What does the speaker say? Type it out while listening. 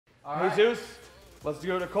All right. Jesus, let's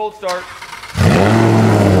go to cold start.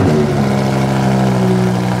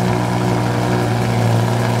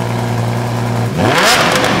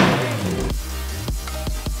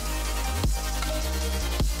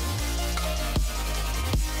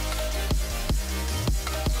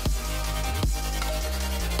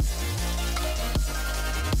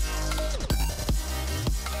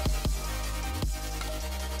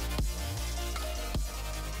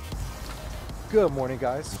 Good morning,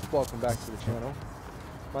 guys. Welcome back to the channel.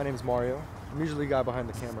 My name is Mario. I'm usually the guy behind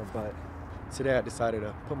the camera, but today I decided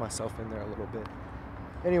to put myself in there a little bit.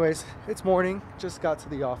 Anyways, it's morning, just got to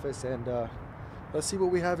the office, and let's see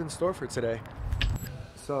what we have in store for today.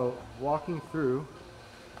 So, walking through,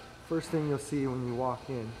 first thing you'll see when you walk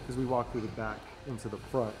in, because we walk through the back into the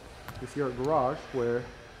front, you see our garage where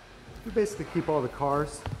we basically keep all the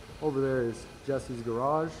cars. Over there is Jesse's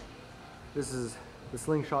garage. This is the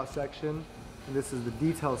slingshot section. And this is the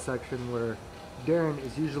detail section where Darren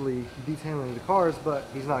is usually detailing the cars, but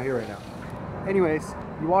he's not here right now. Anyways,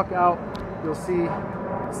 you walk out, you'll see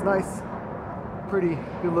this nice, pretty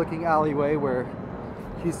good looking alleyway where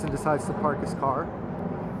Houston decides to park his car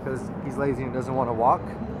because he's lazy and doesn't want to walk.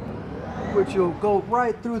 Which you'll go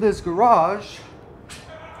right through this garage,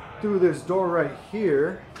 through this door right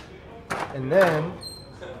here, and then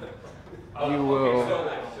you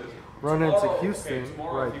will run into Houston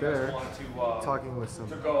right there, talking with some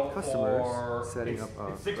customers, setting up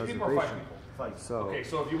a reservation. So, okay,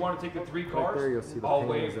 so if you want to take the 3 cars, right there you'll see the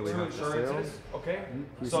paintings that we have for sale. Okay,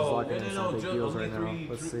 Houston's locking in some big deals right now.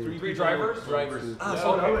 Let's see. 3 drivers? You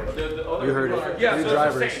heard it. Yeah, 3 so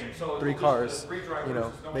drivers, so 3 cars, you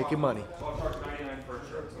know, making money.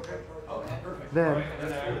 Then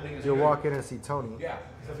you'll walk in and see Tony,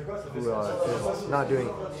 who is not doing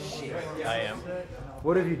shit. I am.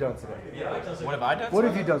 What have you done today? What have I done? What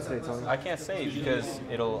have you done today, Tony? I can't say because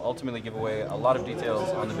it'll ultimately give away a lot of details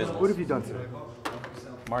on the business. What have you done today?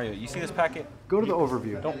 Mario, you see this packet? Go to the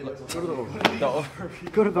overview. Don't go to the overview. The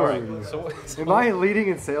overview. Go to the Right. overview. So, Am I leading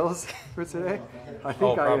in sales for today? I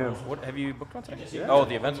think I am. What have you booked one today? Yeah. Oh,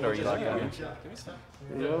 the event store you like. You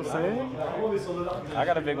know what I'm saying? I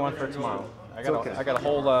got a big one for tomorrow. I got a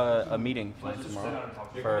whole a meeting planned tomorrow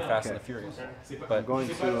for Fast and the Furious. But I'm going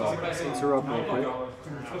to interrupt real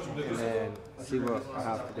quick and then see what I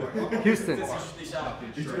have to do. Houston.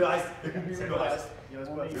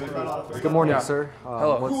 Good morning, sir.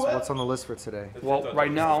 Hello. What's on the list for today? Well,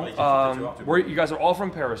 right now, you guys are all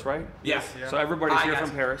from Paris, right? Yes. So everybody's here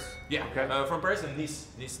from Paris. Yeah. Okay. From Paris and Nice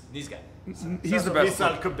guy. He's the best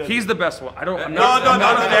one. He's the best one. I'm not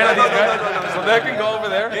a fan of these guys, so they can go over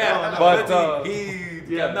there. Yeah, but he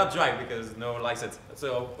cannot drive because no license.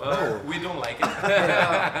 So we don't like it.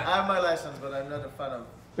 Yeah, I have my license, but I'm not a fan of.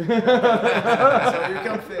 So you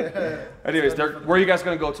can fit. Anyways, where are you guys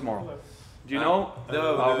gonna go tomorrow? Do you know?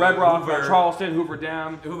 The Red Rock, Hoover, Charleston, Hoover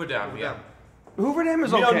Dam. Hoover Dam, yeah. Hoover Dam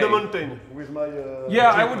is okay. Me on the mountain with my.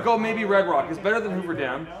 Yeah, I would go maybe Red Rock. It's better than Hoover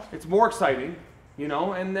Dam. It's more exciting, you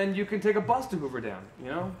know, and then you can take a bus to Hoover Dam, you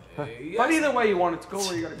know. Yes. But either way you want it to go,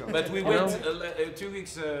 where you gotta go. But we went 2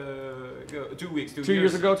 weeks ago. 2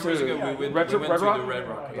 years ago to Red Rock? Red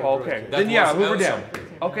Rock. Oh, okay. Then yeah, Hoover Dam.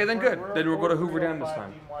 Okay, then good. Then we'll go to Hoover Dam this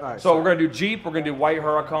time. Right, so we're gonna do Jeep, we're gonna do White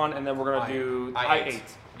Huracan, and then we're gonna do I-8.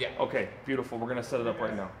 Yeah. Okay, beautiful. We're gonna set it up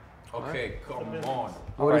right now. Okay, come on.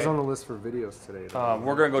 What is on the list for videos today?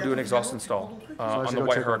 We're gonna go do an exhaust install on the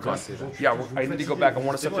White Huracan. Yeah, I need to go back. I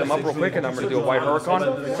want to set them up real quick, and I'm gonna do a White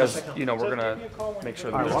Huracan because we're gonna make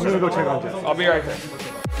sure. All right, well, I'm gonna go check on Jeff. I'll be right there.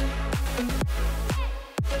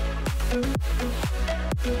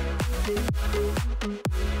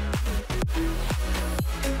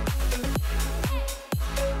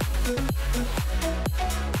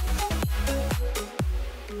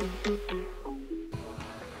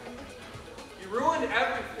 Ruined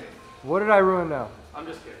everything. What did I ruin now? I'm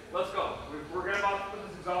just kidding. Let's go. We're about to put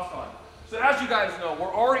this exhaust on. So as you guys know,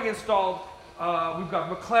 we're already installed. We've got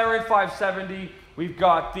McLaren 570. We've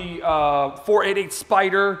got the 488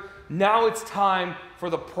 Spider. Now it's time for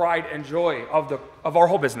the pride and joy of our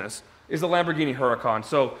whole business, is the Lamborghini Huracan.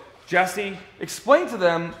 So Jesse, explain to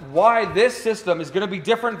them why this system is going to be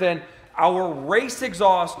different than our race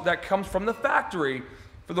exhaust that comes from the factory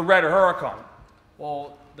for the red Huracan.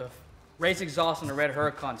 Well, the race exhaust on the red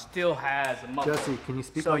Huracan still has a muffler. Jesse, can you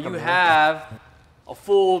speak So up you on that? have a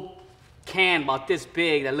full can about this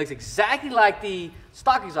big that looks exactly like the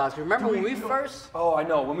stock exhaust. Remember when we first? Oh, I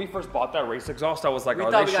know. When we first bought that race exhaust, I was like, We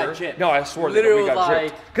are thought they we got sure? gypped. No, I swore Literally we got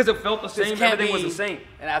like, gypped. Because it felt the This same, can't everything was be the same.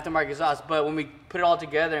 an aftermarket exhaust, but when we put it all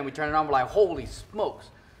together and we turn it on, we're like, holy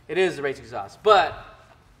smokes, it is the race exhaust. But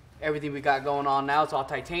everything we got going on now, it's all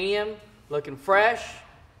titanium, looking fresh.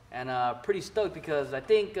 and pretty stoked because I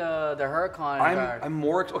think the Huracan. I'm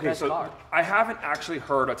more okay. So car. I haven't actually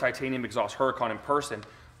heard a titanium exhaust Huracan in person.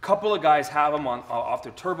 A couple of guys have them on off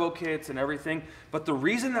their turbo kits and everything. But the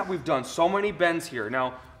reason that we've done so many bends here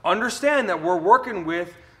now, understand that we're working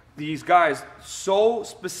with these guys so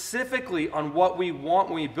specifically on what we want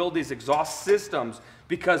when we build these exhaust systems,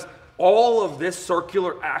 because all of this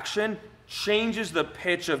circular action changes the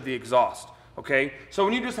pitch of the exhaust. Okay, so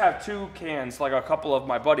when you just have two cans, like a couple of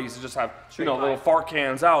my buddies just have, you know, little fart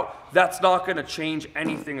cans out, that's not going to change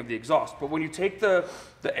anything of the exhaust. But when you take the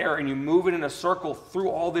air and you move it in a circle through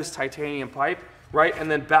all this titanium pipe, right,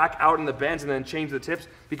 and then back out in the bends and then change the tips,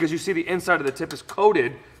 because you see the inside of the tip is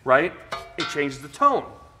coated, right, it changes the tone.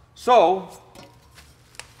 So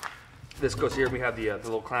this goes here, we have the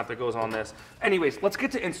little clamp that goes on this. Anyways, let's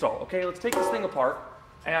get to install, okay? Let's take this thing apart.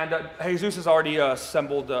 And Jesus has already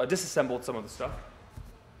disassembled some of the stuff.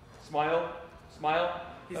 Smile, smile.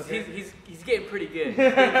 He's getting pretty good.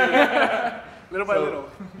 Little by little.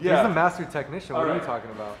 Yeah. He's the master technician. What are you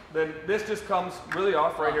talking about? Then this just comes really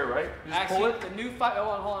off right here, right? You just pull it. The new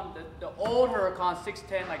hold on. The old Huracan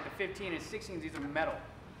 610, like the 15 and 16s, these are metal.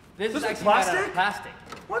 This is actually plastic? made out of plastic.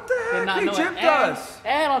 What the heck? They gypped us.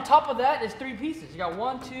 And on top of that, there's 3 pieces. You got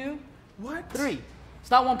 1, 2, 3. It's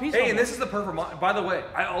not one piece. Hey, and this is the perfect. By the way,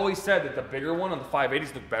 I always said that the bigger one on the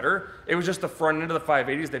 580s looked better. It was just the front end of the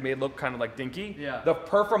 580s they made look kind of like dinky. Yeah. The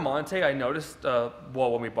Performante, I noticed, well,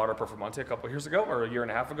 when we bought our Performante a couple years ago, or a year and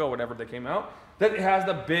a half ago, whenever they came out, that it has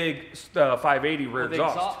the big 580 rear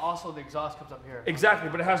exhaust. Also, the exhaust comes up here. Exactly,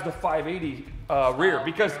 but it has the 580 rear,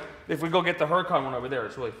 because if we go get the Huracan one over there,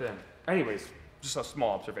 it's really thin. Anyways, just a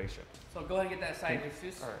small observation. So go ahead and get that side,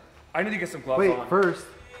 Jesus. All right. I need to get some gloves on. Wait, first,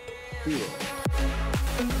 feel it.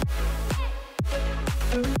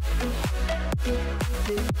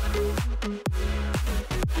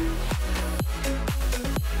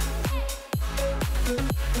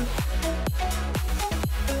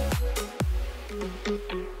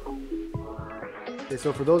 Okay,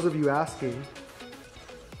 so for those of you asking,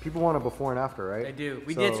 people want a before and after, right? They do.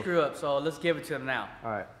 We did screw up, so let's give it to them now.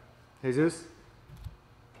 All right. Jesus?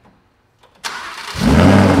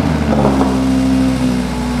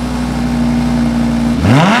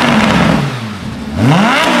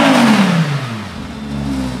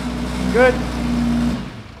 Good.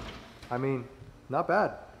 I mean, not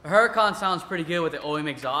bad. Huracan sounds pretty good with the OEM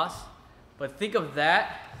exhaust, but think of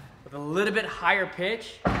that with a little bit higher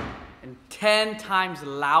pitch and 10 times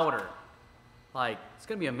louder. Like, it's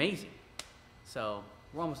gonna be amazing. So,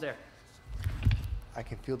 we're almost there. I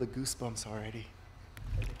can feel the goosebumps already.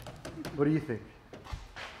 What do you think?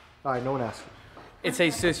 All right, no one asked. It's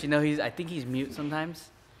Jesus, you know, I think he's mute sometimes.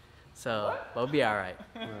 So, we'll be all right.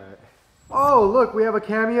 All right. Oh, look, we have a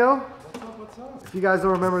cameo. What's up, what's up? If you guys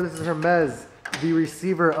don't remember, this is Hermes, the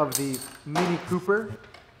receiver of the Mini Cooper,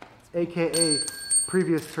 AKA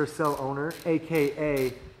previous Tercel owner,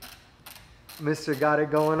 AKA Mr. Got It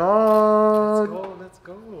Going On. Let's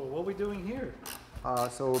go. What are we doing here?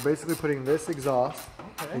 So we're basically putting this exhaust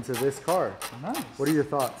into this car. Nice. What are your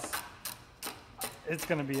thoughts? It's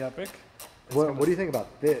going to be epic. What do you think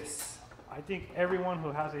about this? I think everyone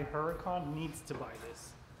who has a Huracan needs to buy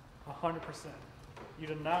this. 100%. You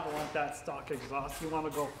do not want that stock exhaust. You want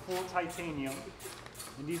to go full titanium.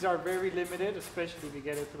 And these are very limited, especially if you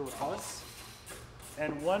get it through us.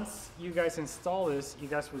 And once you guys install this, you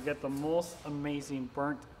guys will get the most amazing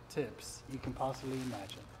burnt tips you can possibly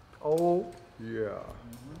imagine. Oh, yeah.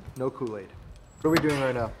 No Kool-Aid. What are we doing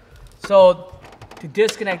right now? So, to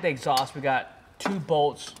disconnect the exhaust, we got 2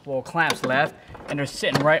 bolts, well, clamps left, and they're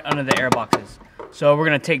sitting right under the air boxes. So we're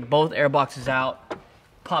gonna take both air boxes out,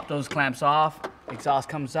 pop those clamps off, exhaust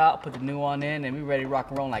comes out, put the new one in, and we're ready to rock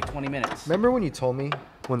and roll in like 20 minutes. Remember when you told me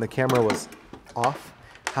when the camera was off,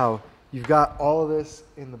 how you've got all of this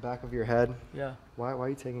in the back of your head? Yeah. Why are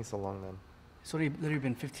you taking so long then? It's literally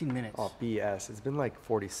been 15 minutes. Oh, BS. It's been like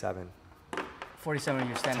 47. 47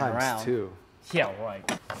 you're standing Times around. 2. Yeah, right.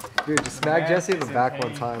 Dude, just smack Jesse in the back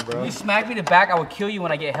one time, bro. If you smack me in the back, I will kill you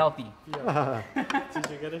when I get healthy. Yeah.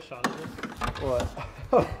 Did you get a shot of it?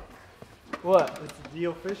 What? What? It's the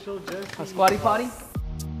official Jesse. A squatty potty?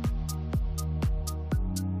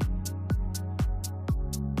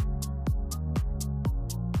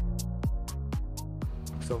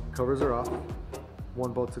 So covers are off.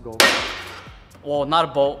 1 bolt to go. Well, not a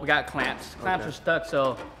bolt. We got clamps. Clamps are stuck,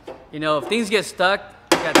 so, you know, if things get stuck,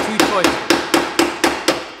 you got 2 choices.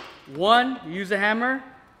 1, you use a hammer.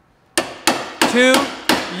 2,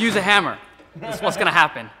 you use a hammer. That's what's gonna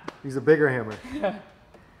happen. Use a bigger hammer.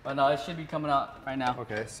 But no, it should be coming out right now.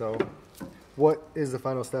 Okay, so what is the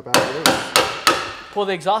final step after this? pull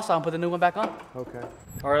the exhaust on, put the new one back on. Okay.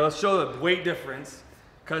 All right, let's show the weight difference.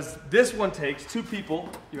 Because this one takes 2 people.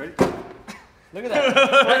 You ready? Look at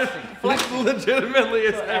that. Flexing. This legitimately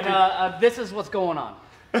is heavy. And this is what's going on.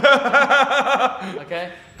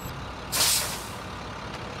 Okay?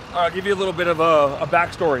 I'll give you a little bit of a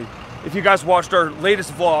backstory. If you guys watched our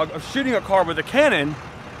latest vlog of shooting a car with a cannon,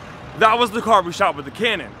 that was the car we shot with the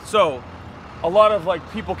cannon. So a lot of like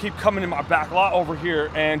people keep coming in my back lot over here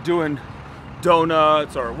and doing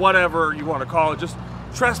donuts or whatever you want to call it, just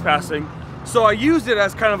trespassing. So I used it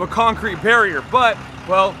as kind of a concrete barrier, but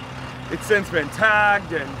well, it's since been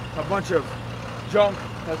tagged and a bunch of junk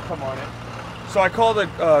has come on it. So I called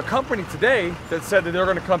a company today that said that they're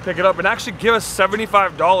gonna come pick it up and actually give us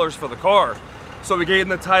 $75 for the car. So we gave him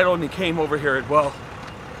the title and he came over here and well,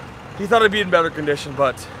 he thought it'd be in better condition,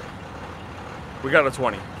 but we got a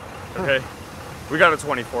 20, okay? We got a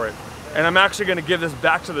 20 for it. And I'm actually gonna give this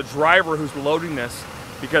back to the driver who's loading this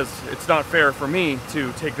because it's not fair for me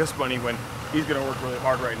to take this money when he's gonna work really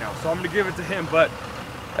hard right now. So I'm gonna give it to him, but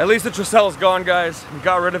at least the Tricell's gone, guys. We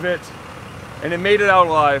got rid of it and it made it out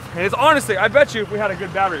alive. And it's honestly, I bet you if we had a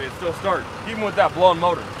good battery, it'd still start, even with that blown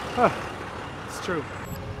motor. It's true.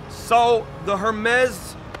 So the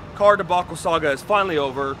Hermes car debacle saga is finally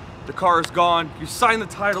over. The car is gone. You signed the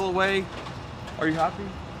title away. Are you happy?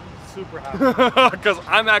 Super happy. Because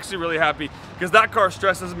I'm actually really happy because that car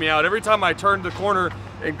stresses me out. Every time I turned the corner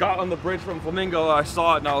and got on the bridge from Flamingo, I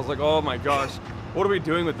saw it and I was like, oh my gosh, what are we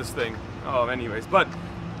doing with this thing? Oh, anyways, but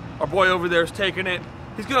our boy over there is taking it.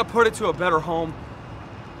 He's gonna put it to a better home.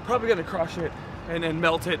 Probably gonna crush it and then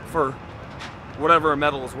melt it for whatever a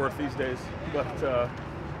metal is worth these days. But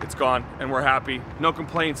it's gone and we're happy. No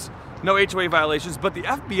complaints, no HOA violations, but the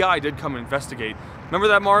FBI did come and investigate. Remember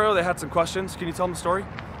that, Mario? They had some questions. Can you tell them the story?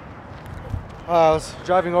 I was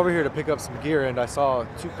driving over here to pick up some gear and I saw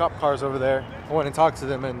 2 cop cars over there. I went and talked to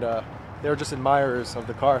them and they were just admirers of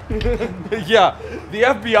the car. Yeah, the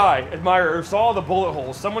FBI admirer saw the bullet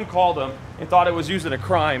holes. Someone called them and thought it was used in a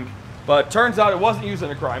crime, but turns out it wasn't used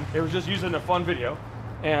in a crime. It was just used in a fun video.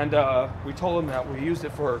 And we told them that we used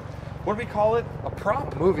it for, what do we call it? A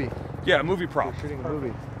prop? A movie. Yeah, a movie prop. We're shooting a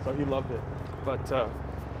movie. So he loved it. But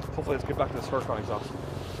hopefully let's get back to this Huracan exhaust.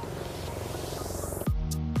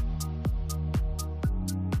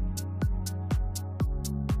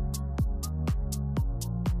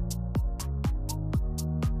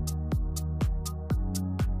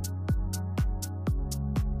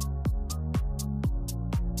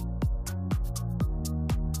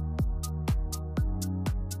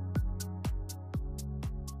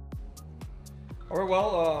 All right,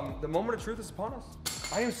 well, the moment of truth is upon us.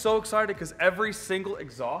 I am so excited because every single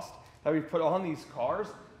exhaust that we've put on these cars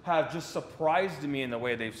have just surprised me in the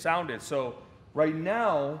way they've sounded. So right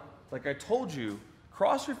now, like I told you,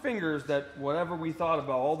 cross your fingers that whatever we thought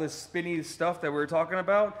about all this spinny stuff that we were talking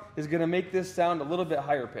about is gonna make this sound a little bit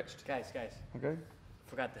higher pitched. Guys, Okay?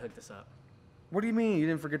 forgot to hook this up. What do you mean you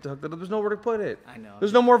didn't forget to hook that up? There's nowhere to put it. I know.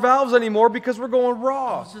 There's no more valves anymore because we're going I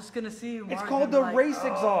raw. was just gonna see. It's called the race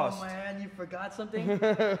exhaust. Oh man, you forgot something?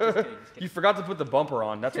 Just kidding. You forgot to put the bumper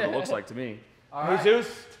on. That's what it looks like to me. All right.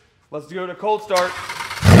 Jesus, let's do a cold start.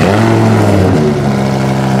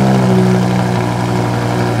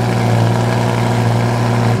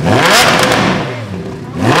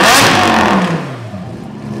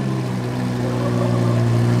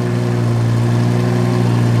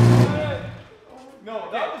 No,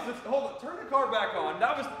 that was the, hold on, turn the car back on.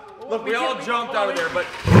 That was, look, we all jumped out of there, but.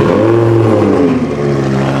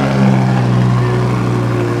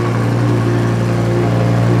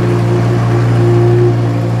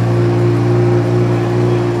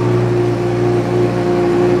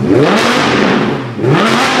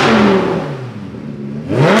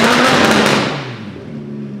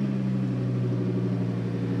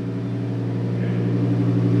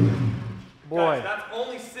 Boy. Guys, that's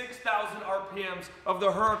only 6,000 RPMs of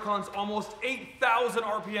the Huracan's almost 8,000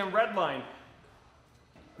 RPM redline.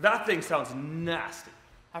 That thing sounds nasty.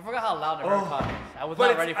 I forgot how loud the Huracan is. I was But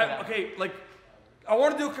not ready for that. okay, like, I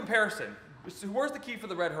want to do a comparison. So where's the key for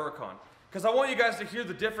the red Huracan? Because I want you guys to hear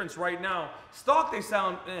the difference right now. Stock, they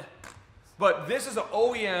sound eh. But this is an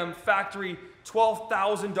OEM factory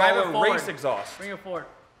 $12,000 race exhaust. Bring it forward.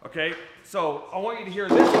 Okay, so I want you to hear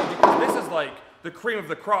this one because this is like the cream of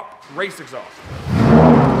the crop race exhaust.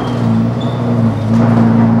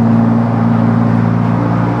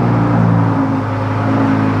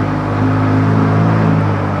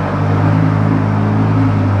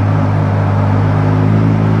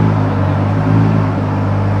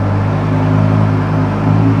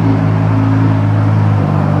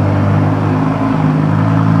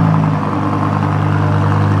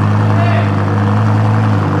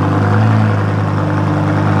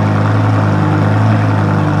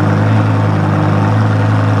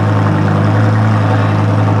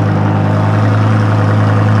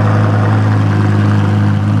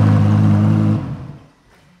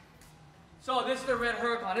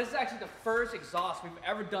 actually the first exhaust we've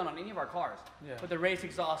ever done on any of our cars. Yeah. With the race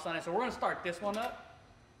exhaust on it. So we're gonna start this one up,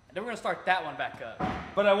 and then we're gonna start that one back up.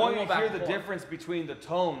 But I want We'll you go to hear back the and forth. difference between the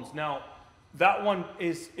tones. Now, that one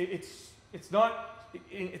is, it's not,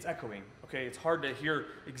 it's echoing, okay? It's hard to hear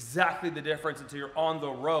exactly the difference until you're on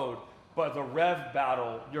the road, but the rev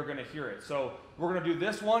battle, you're gonna hear it. So we're gonna do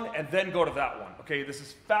this one and then go to that one, okay? This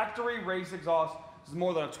is factory race exhaust. This is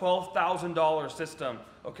more than a $12,000 system,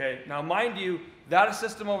 okay? Now, mind you, that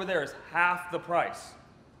system over there is half the price.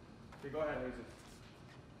 Okay, go ahead, Jesus.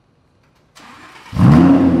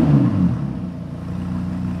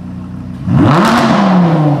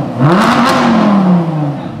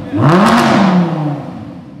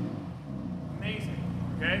 Amazing,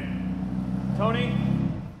 okay? Tony?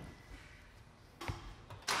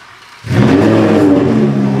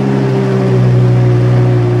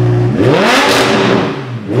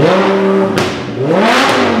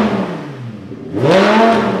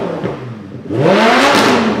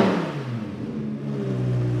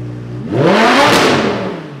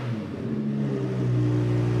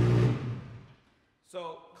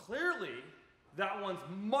 So clearly, that one's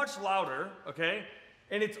much louder, okay?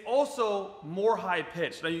 And it's also more high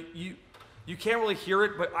pitched. Now you can't really hear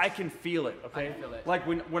it, but I can feel it, okay? I can feel it. Like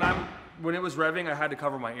when it was revving, I had to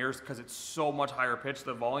cover my ears because it's so much higher pitched,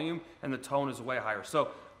 the volume, and the tone is way higher. So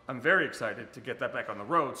I'm very excited to get that back on the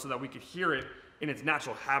road so that we could hear it in its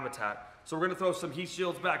natural habitat. So we're gonna throw some heat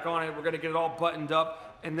shields back on it, we're gonna get it all buttoned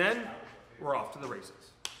up, and then we're off to the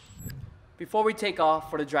races. Before we take off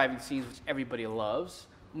for the driving scenes, which everybody loves,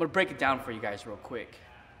 I'm gonna break it down for you guys real quick.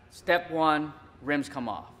 Step 1, rims come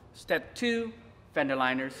off. Step 2, fender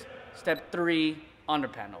liners. Step 3, under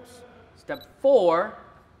panels. Step 4,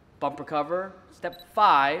 bumper cover. Step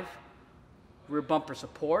 5, rear bumper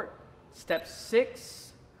support. Step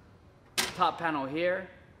 6, top panel here.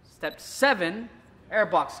 Step 7, air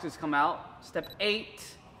boxes come out. Step 8,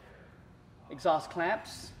 exhaust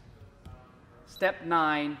clamps. Step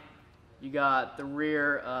 9, you got the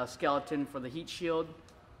rear skeleton for the heat shield.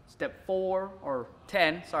 Step 4, or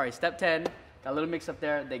 10, sorry, step 10, got a little mix up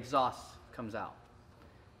there, the exhaust comes out.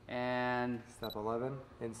 And Step 11,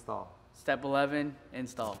 install. step 11,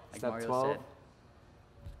 install, like Step Mario 12, said.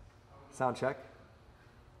 sound check.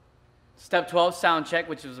 Step 12, sound check,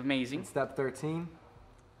 which was amazing. And step 13,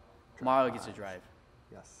 Mario gets to drive.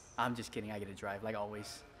 yes. I'm just kidding, I get to drive, like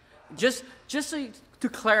always. Just so to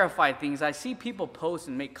clarify things, I see people post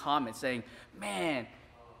and make comments saying, man,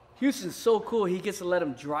 Houston's so cool, he gets to let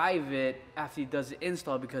him drive it after he does the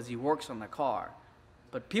install because he works on the car.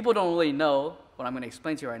 But people don't really know, what I'm gonna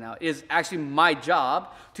explain to you right now, is actually my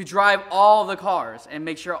job to drive all the cars and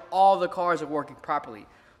make sure all the cars are working properly.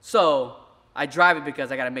 So, I drive it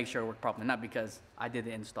because I gotta make sure it works properly, not because I did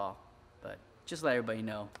the install. But just let everybody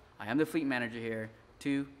know, I am the fleet manager here.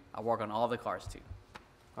 2, I work on all the cars too.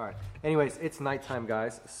 All right. Anyways, it's nighttime,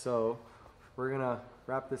 guys. So we're gonna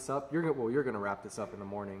wrap this up. You're gonna wrap this up in the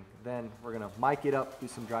morning. Then we're gonna mic it up, do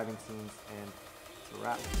some driving scenes, and it's a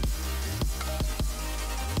wrap.